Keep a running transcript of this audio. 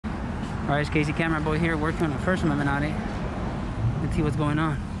Alright, it's Casey Camera Boy here working on the First Amendment audit. Let's see what's going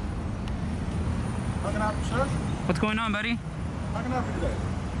on. How can I help you, sir? What's going on, buddy? How can I help you today?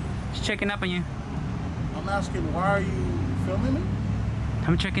 Just checking up on you. I'm asking, why are you filming me?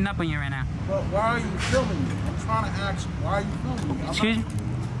 I'm checking up on you right now. But why are you filming me? I'm trying to ask, why are you filming me? Excuse me?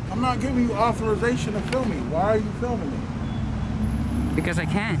 I'm not giving you authorization to film me. Why are you filming me? Because I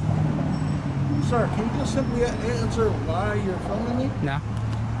can. Sir, can you just simply answer why you're filming me? No.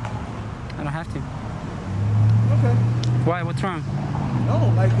 I don't have to. Okay. Why? What's wrong?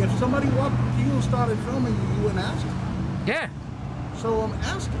 No, like if somebody walked up to you and started filming you, you wouldn't ask. Yeah. So I'm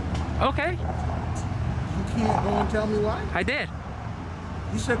asking. Okay. You can't go and tell me why? I did.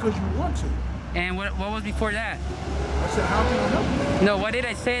 You said because you want to. And what was before that? I said, how can I help you? No, what did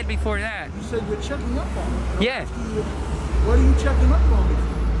I say before that? You said you're checking up on me. Yeah. What are you checking up on me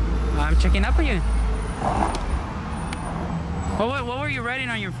for? I'm checking up on you. What were you writing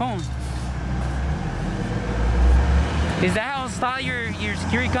on your phone? Is that how style your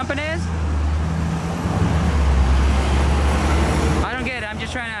security company is? I don't get it. I'm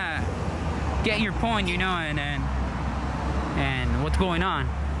just trying to get your point, you know, and what's going on.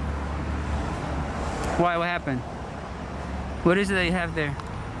 Why? What happened? What is it that you have there?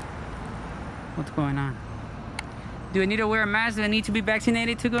 What's going on? Do I need to wear a mask? Do I need to be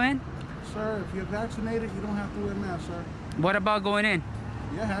vaccinated to go in? Sir, if you're vaccinated, you don't have to wear a mask, sir. What about going in?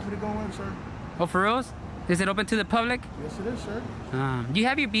 Yeah, happy to go in, sir. Oh, for reals? Is it open to the public? Yes, it is, sir. Do you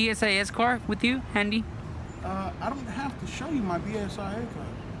have your BSIS card with you, handy? I don't have to show you my BSIA card.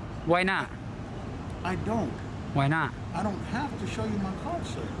 Why not? I don't. Why not? I don't have to show you my card,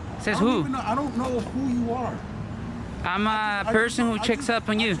 sir. Says who? I don't know who you are. I'm a person who checks up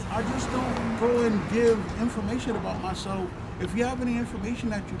on you. I just don't go and give information about myself. If you have any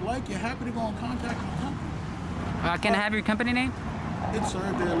information that you'd like, you're happy to go and contact my company. Can I have your company name? Yes,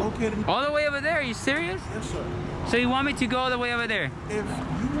 sir. They're located... All the way over there? Are you serious? Yes, sir. So you want me to go all the way over there? If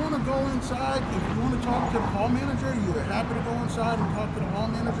you want to go inside, if you want to talk to the hall manager, you're happy to go inside and talk to the hall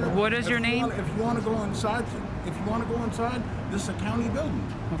manager. What is your name? If you want to go inside, this is a county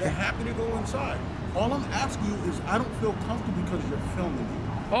building. Okay. They're happy to go inside. All I'm asking you is, I don't feel comfortable because you're filming me.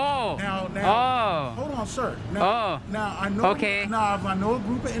 Oh. Now, hold on, sir. Now, now I know. Okay. Now, if I know a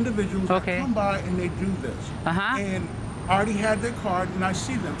group of individuals that come by and they do this, and I already had their card and I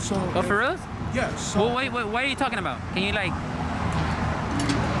see them. So. Oh, for real? Yes. So, well, wait, what are you talking about? Can you like?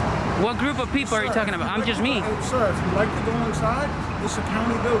 What group of people are you talking about? I'm just me. Sir, if you'd like to go inside, it's a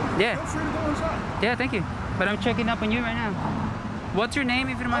county building. Yeah. Feel free to go inside. Yeah, thank you. But I'm checking up on you right now. What's your name,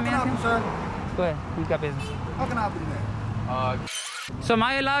 if you don't mind me asking? How can I help you, sir? Go ahead. You got business. How can I help you today? So am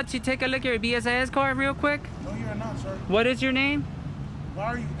I allowed to take a look at your BSIS card real quick? No, you're not, sir. What is your name? Why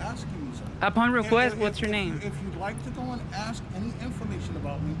are you asking me, sir? Upon request, what's your name? If you'd like to go and ask any information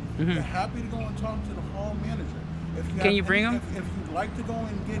about me, you're happy to go and talk to the hall manager. Can you bring them? If you'd like to go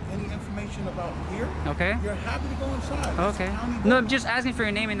and get any information about here, you're happy to go inside. Okay. No, I'm just asking for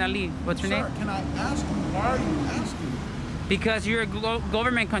your name and I'll leave. What's your name? Sir, can I ask you, why are you asking me? Because you're a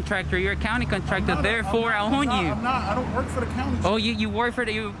government contractor, you're a county contractor, therefore I own you. I'm not. I don't work for the county. Oh, you work for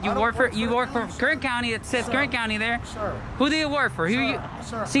the you work for Kern County. It says Kern County there. Sir. Who do you work for? Who you?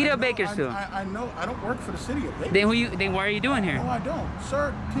 Sir, City of Bakersfield. I know. I don't work for the city of Bakersfield. Then who you? Then what are you doing here? No, I don't.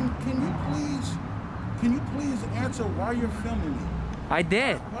 Sir, can you please answer why you're filming me? I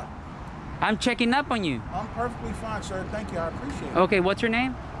did. What? I'm checking up on you. I'm perfectly fine, sir. Thank you. I appreciate it. Okay, what's your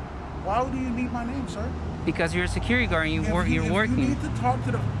name? Why do you need my name, sir? Because you're a security guard and you're working. If you need to talk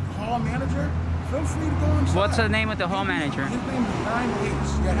to the hall manager, feel free to go inside. What's the name of the hall manager? His name is Brian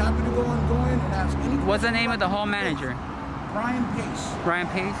Pace. You're happy to go in and ask any. What's the name of the hall manager? Brian Pace. Brian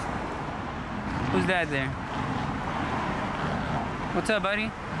Pace? Who's that there? What's up, buddy?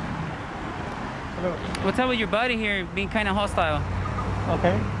 Hello. What's up with your buddy here being kind of hostile?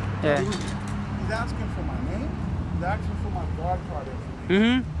 Okay. Yeah. He's asking for my name. He's asking for my guard card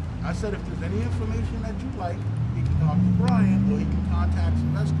information. I said if there's any information that you'd like, he can talk to Brian or he can contact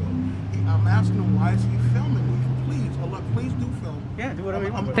Silvesco. I'm asking him, why is he filming me? And please do film. Yeah, do whatever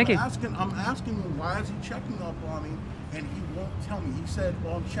you want. Thank you. I'm asking him, why is he checking up on me? And he won't tell me. He said,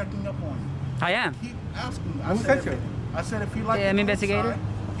 well, I'm checking up on you. I am. Keep asking me. I said if he like I'm investigator.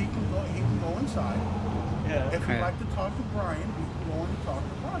 Inside, he can go inside. Yeah. If you'd like to talk to Brian, we can go in and talk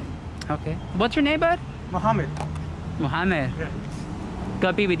to Brian. Okay. What's your name, bud? Mohammed. Mohammed. Yeah.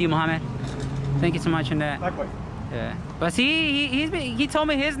 God be with you, Mohammed. Thank you so much on that. Likewise. Yeah. But see, he told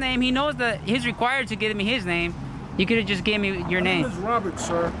me his name. He knows that he's required to give me his name. You could have just gave me your name. My name is Robert,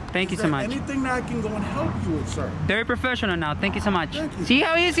 sir. Thank you so much. Anything that I can go and help you with, sir. Very professional now. Thank you so much. Thank you. See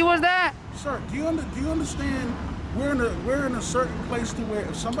how easy was that? Sir, do you understand we're in a certain place to where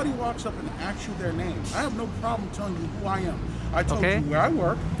if somebody walks up and asks you their name, I have no problem telling you who I am. I told you where I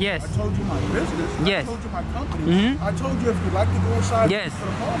work. Yes. I told you my business. Yes. I told you my company. I told you if you'd like to go inside yes. for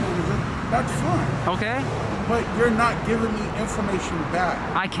the homeowners, that's fine. Okay. But you're not giving me information back.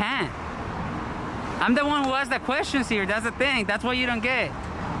 I can't. I'm the one who asked the questions here. That's the thing. That's what you don't get.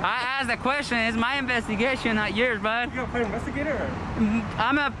 I asked the question. It's my investigation, not yours, bud. You're a private investigator?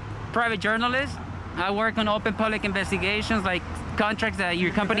 I'm a private journalist. I work on open public investigations, like contracts that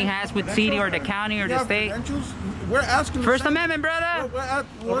your company has with city or the county or the state. We're asking First Amendment, brother.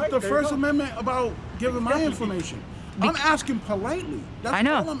 What's the First Amendment about giving my information? I'm asking politely. That's I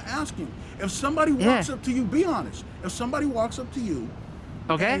know. all I'm asking. If somebody walks up to you, be honest. If somebody walks up to you,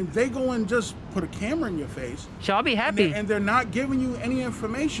 and they go and just put a camera in your face, so I'll be happy. And they're not giving you any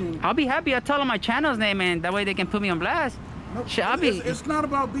information. I'll be happy. I'll tell them my channel's name, and that way they can put me on blast. No, it's not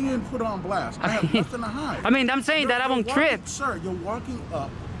about being put on blast. I have nothing to hide. I mean, I'm saying that I won't trip. Sir, you're walking up.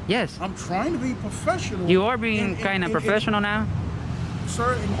 Yes. I'm trying to be professional. You are being kind of professional now.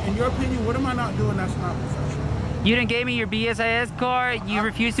 Sir, in your opinion, what am I not doing that's not professional? You didn't give me your BSIS card. You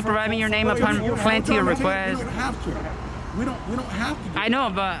refused to provide me your name upon plenty of requests. We don't have to. We don't have to do I know,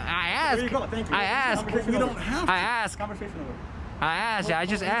 but I asked. I asked. We don't have to. I asked. I asked. I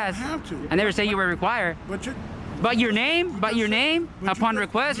just asked. Have to. I never said you were required. But your name, upon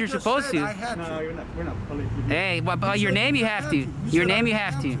request, you're supposed to. No, we're not police. Hey, but your name you have to. Your name you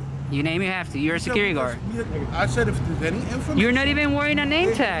have to. Your name you have to. You're a security guard. I said if there's any information. You're not even wearing a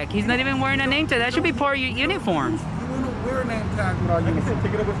name tag. He's not even wearing a name tag. That should be part of your uniform. You wouldn't wear a name tag without uniform.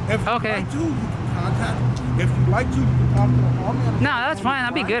 Take it over. If you like to, you can contact me. If you'd like to, you can talk to the hall manager. No, that's fine.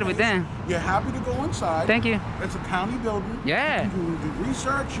 I'll be good with them. You're happy to go inside. Thank you. It's a county building. Yeah. You can do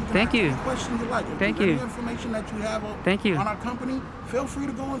research. You can Thank ask you. any question you like. If Thank there's you. any information that you have Thank you. on our company, feel free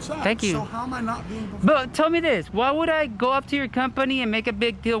to go inside. Thank you. So how am I not being But tell me this. Why would I go up to your company and make a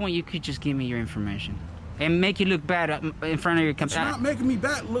big deal when you could just give me your information? And make you look bad in front of your company? It's not making me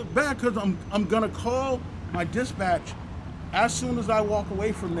look bad because I'm going to call my dispatch as soon as I walk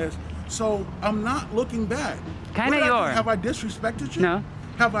away from this. So I'm not looking bad. Kind of you are. Have I disrespected you? No.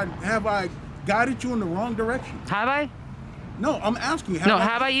 Have I guided you in the wrong direction? Have I? No, I'm asking you.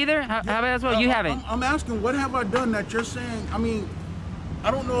 Have I either? Have I as well? You haven't. I'm asking, what have I done that you're saying? I mean,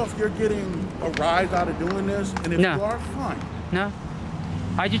 I don't know if you're getting a rise out of doing this, and if you are, fine. No.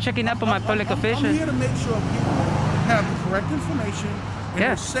 Are you checking up on my public official? I'm here to make sure people have the correct information and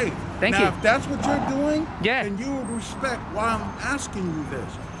they're safe. Thank you. Now, if that's what you're doing, yeah, then you would respect why I'm asking you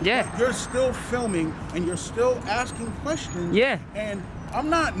this. Yeah. But you're still filming and you're still asking questions. Yeah. And I'm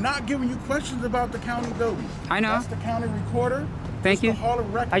not giving you questions about the county building. I know. That's the county recorder. Thank you. The Hall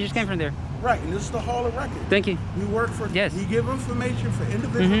of Records. I just came from there. Right, and this is the Hall of Records. Thank you. We work for, yes. We give information for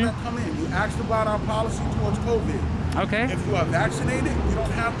individuals that come in. You asked about our policy towards COVID. Okay. If you are vaccinated, you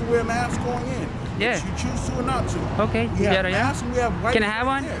don't have to wear a mask going in. Yeah. If you choose to or not to. Okay. We have masks and we have white. Can I have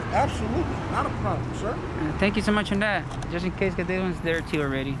one? Yeah, absolutely. Not a problem, sir. Thank you so much on that. Just in case, because the one's there too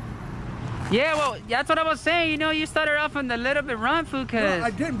already. Yeah, well, that's what I was saying. You know, you started off on the little bit run food, because... No,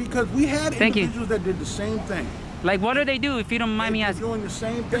 I didn't, because we had individuals that did the same thing. Like, what do they do, if you don't mind me asking? They're doing the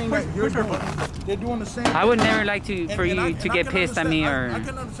same thing that you're doing. They're doing the same thing. I would never like to for you to get pissed at me, or... I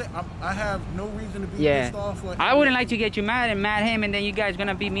can understand. I have no reason to be pissed off. I wouldn't like to get you mad and mad him, and then you guys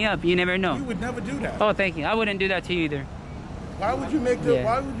gonna beat me up. You never know. We would never do that. Oh, thank you. I wouldn't do that to you either. Why would you make the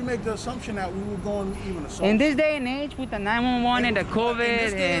Why would you make the assumption that we were going even assault? In this day and age, with the 911 and the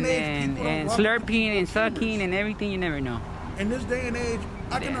COVID and slurping and sucking and everything, you never know. In this day and age,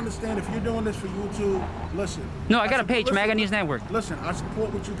 I can understand if you're doing this for YouTube. Listen. No, I got a page, Mega News Network. Listen, I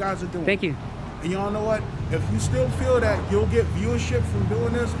support what you guys are doing. Thank you. And y'all know what? If you still feel that you'll get viewership from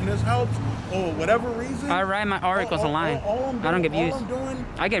doing this and this helps, or whatever reason, I write my articles online. I don't get views.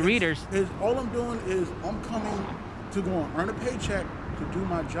 I get readers. All I'm doing is I'm coming to go and earn a paycheck to do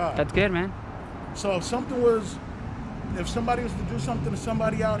my job. That's good, man. So if somebody was to do something to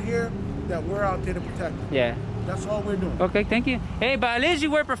somebody out here, that we're out there to protect them. Yeah. That's all we're doing. Okay, thank you. Hey, but at least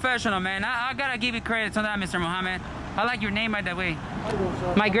you were professional, man. I gotta give you credit on that, Mr. Mohammed. I like your name, by the way.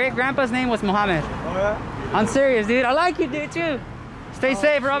 My great-grandpa's name was Mohammed. Oh, yeah? I'm serious, dude. I like you, dude, too. Stay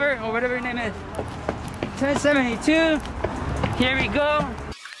safe, Robert, or whatever your name is. 1072. Here we go.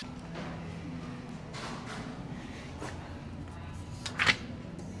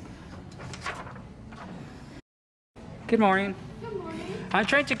 Good morning. Good morning. I'm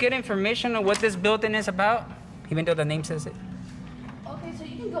trying to get information on what this building is about, even though the name says it. Okay, so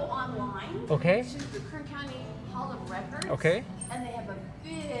you can go online. Okay. To the Kern County Hall of Records. Okay. And they have a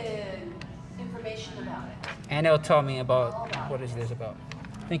big information about it. And it'll tell me about what is this about.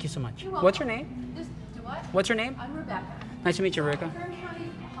 Thank you so much. You're welcome. What's your name? Do what? What? What's your name? I'm Rebecca. Nice to meet you, Rebecca. Kern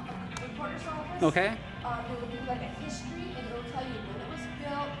County Recorder's Office. Okay. It will do like a history, and it'll tell you when it was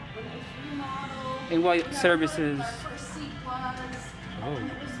built, when it was remodeled, And what when services? our first seat was, Oh. when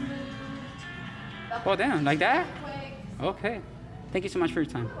it was moved. Oh, damn, like that? Earthquake. Okay. Thank you so much for your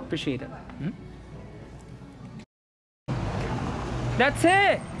time. Appreciate it. Hmm? That's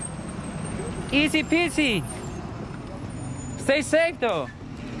it. Easy peasy. Stay safe though.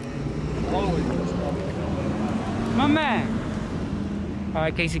 My man. All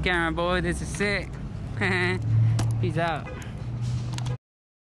right, Casey Cameron, boy, this is it. Peace out.